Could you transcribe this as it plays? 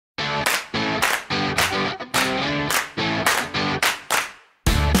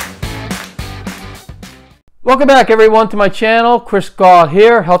Welcome back everyone to my channel. Chris Gault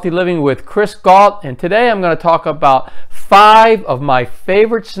here, Healthy Living with Chris Gault, and today I'm going to talk about 5 of my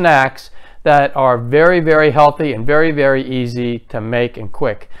favorite snacks that are very healthy and very easy to make and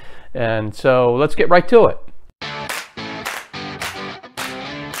quick. And so let's get right to it.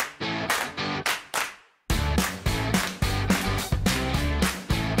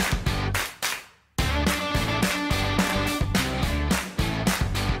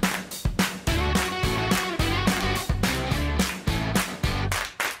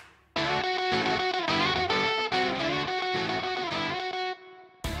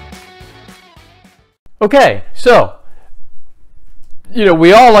 Okay, so,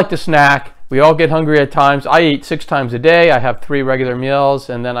 we all like to snack. We all get hungry at times. I eat 6 times a day. I have 3 regular meals,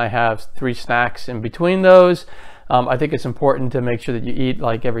 and then I have 3 snacks in between those. I think it's important to make sure that you eat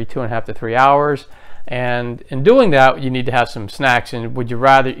like every 2.5 to 3 hours. And in doing that, you need to have some snacks. And would you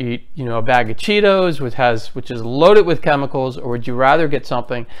rather eat, a bag of Cheetos, which is loaded with chemicals, or would you rather get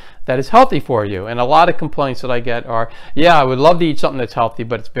something that is healthy for you? And a lot of complaints that I get are, yeah, I would love to eat something that's healthy,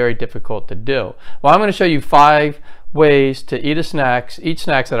 but it's very difficult to do. Well, I'm going to show you 5 ways to eat snacks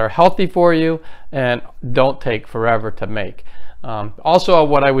that are healthy for you and don't take forever to make. Also,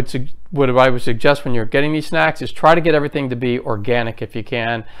 what I would suggest when you're getting these snacks is try to get everything to be organic if you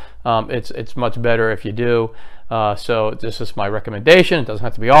can. It's much better if you do. So this is my recommendation. It doesn't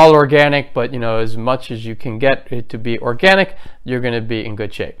have to be all organic, but as much as you can get it to be organic, you're going to be in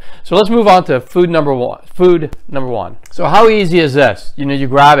good shape. So let's move on to food number one. So how easy is this? You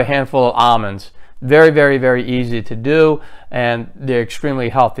grab a handful of almonds. Very easy to do, and they're extremely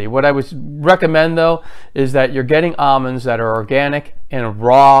healthy. What I would recommend though is that you're getting almonds that are organic and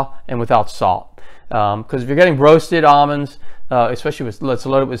raw and without salt, because if you're getting roasted almonds, especially that's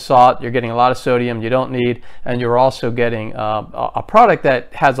loaded with salt, you're getting a lot of sodium you don't need, and you're also getting a product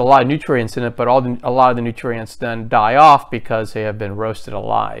that has a lot of nutrients in it, but a lot of the nutrients then die off because they have been roasted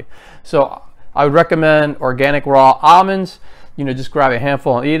alive. So I would recommend organic raw almonds. Just grab a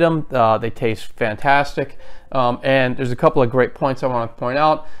handful and eat them. They taste fantastic. And there's a couple of great points I want to point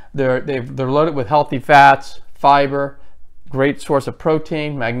out. They're loaded with healthy fats, fiber, great source of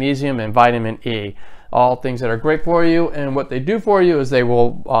protein, magnesium, and vitamin E. All things that are great for you. And what they do for you is they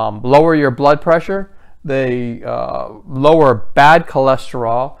will lower your blood pressure. They lower bad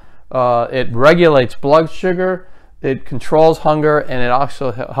cholesterol. It regulates blood sugar. It controls hunger, and it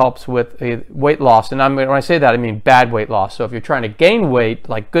also helps with weight loss. And when I say that, I mean bad weight loss. So if you're trying to gain weight,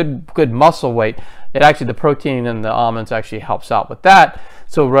 like good muscle weight, the protein in the almonds actually helps out with that.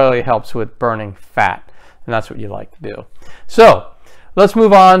 So it really helps with burning fat, and that's what you like to do. So let's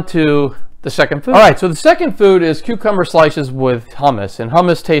move on to the second food. All right, so the second food is cucumber slices with hummus, and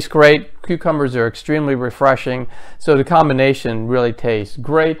hummus tastes great. Cucumbers are extremely refreshing, so the combination really tastes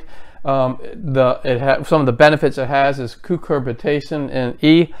great. Some of the benefits it has is cucurbitacin and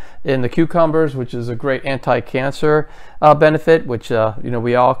E in the cucumbers, which is a great anti-cancer benefit, which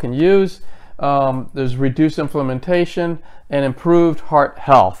we all can use. There's reduced inflammation and improved heart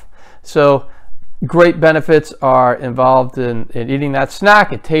health. So great benefits are involved in eating that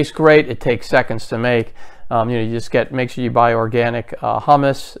snack. It tastes great. It takes seconds to make. You just make sure you buy organic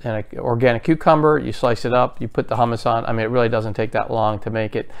hummus and an organic cucumber. You slice it up, you put the hummus on. It really doesn't take that long to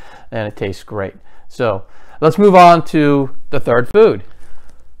make it, and it tastes great. So let's move on to the third food.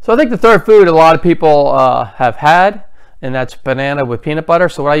 So I think the third food a lot of people have had, and that's banana with peanut butter.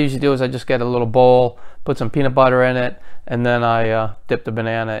 So what I usually do is I just get a little bowl, put some peanut butter in it, and then I dip the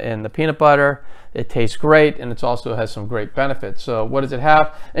banana in the peanut butter. It tastes great, and it also has some great benefits. So what does it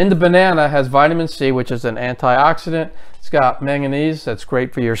have? In the banana, it has vitamin C, which is an antioxidant. It's got manganese, that's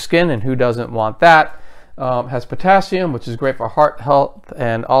great for your skin, and who doesn't want that? Has potassium, which is great for heart health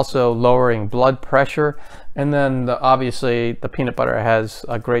and also lowering blood pressure. And then obviously the peanut butter has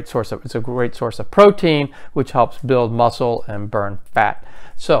a great source of protein, which helps build muscle and burn fat.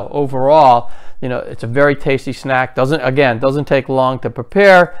 So overall, it's a very tasty snack. Doesn't take long to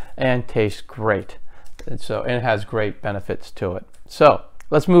prepare and tastes great. And it has great benefits to it. So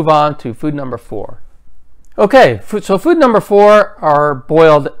let's move on to food number 4. Okay, so food number 4 are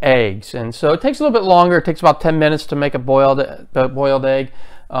boiled eggs, and so it takes a little bit longer. It takes about 10 minutes to make a boiled egg,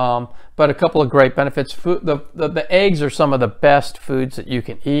 but a couple of great benefits. The eggs are some of the best foods that you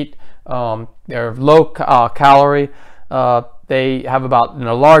can eat. They're low calorie. They have about, in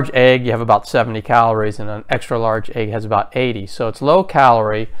a large egg, you have about 70 calories, and an extra large egg has about 80. So it's low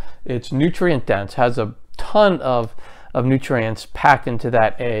calorie, it's nutrient dense, has a ton of nutrients packed into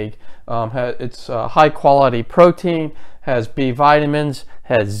that egg. It's high quality protein, has B vitamins,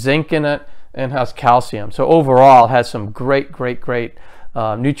 has zinc in it, and has calcium. So overall, it has some great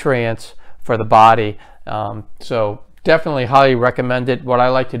nutrients for the body, So definitely highly recommend it. What I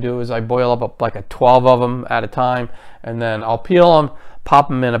like to do is I boil up like 12 of them at a time, and then I'll peel them, pop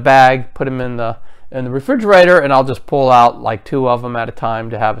them in a bag, put them in the refrigerator, and I'll just pull out like 2 of them at a time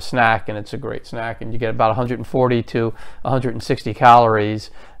to have a snack, and it's a great snack, and you get about 140 to 160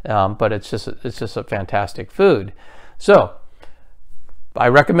 calories, but it's just a fantastic food. So I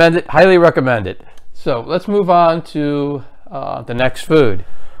recommend it, highly recommend it. So let's move on to the next food.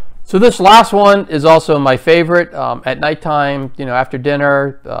 So this last one is also my favorite. At nighttime, after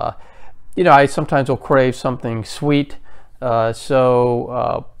dinner, I sometimes will crave something sweet.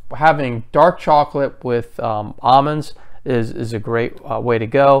 Having dark chocolate with almonds is a great way to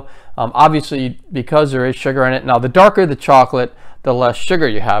go. Obviously, because there is sugar in it. Now, the darker the chocolate, the less sugar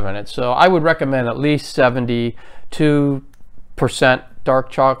you have in it. So I would recommend at least 72% dark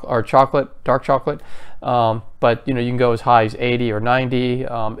chocolate. But you can go as high as 80 or 90.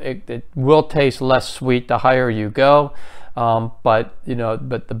 It will taste less sweet the higher you go, but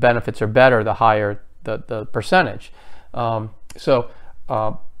the benefits are better the higher the percentage. It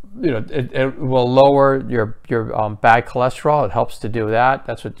will lower your bad cholesterol. It helps to do that.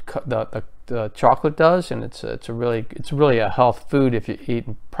 That's what the chocolate does, and it's really a health food if you eat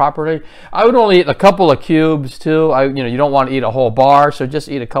properly. I would only eat a couple of cubes too. You don't want to eat a whole bar, so just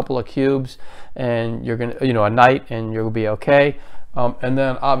eat a couple of cubes, and you're gonna a night, and you'll be okay. And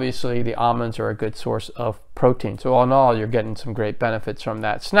then obviously the almonds are a good source of protein. So all in all, you're getting some great benefits from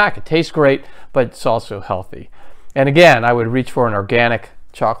that snack. It tastes great, but it's also healthy. And again, I would reach for an organic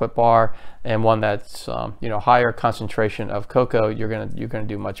chocolate bar and one that's higher concentration of cocoa. You're gonna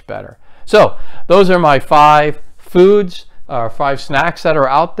do much better. So those are my 5 foods or 5 snacks that are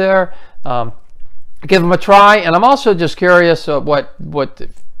out there. Give them a try, and I'm also just curious what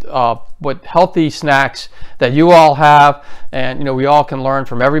healthy snacks that you all have, and we all can learn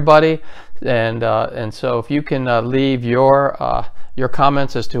from everybody. And so if you can leave your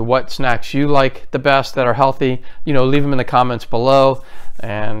comments as to what snacks you like the best that are healthy, leave them in the comments below,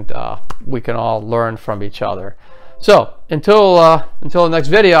 and we can all learn from each other. So until the next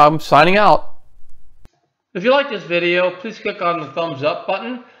video, I'm signing out. If you like this video, please click on the thumbs up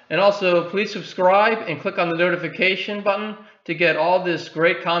button, and also please subscribe and click on the notification button to get all this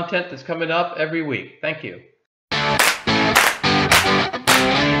great content that's coming up every week. Thank you.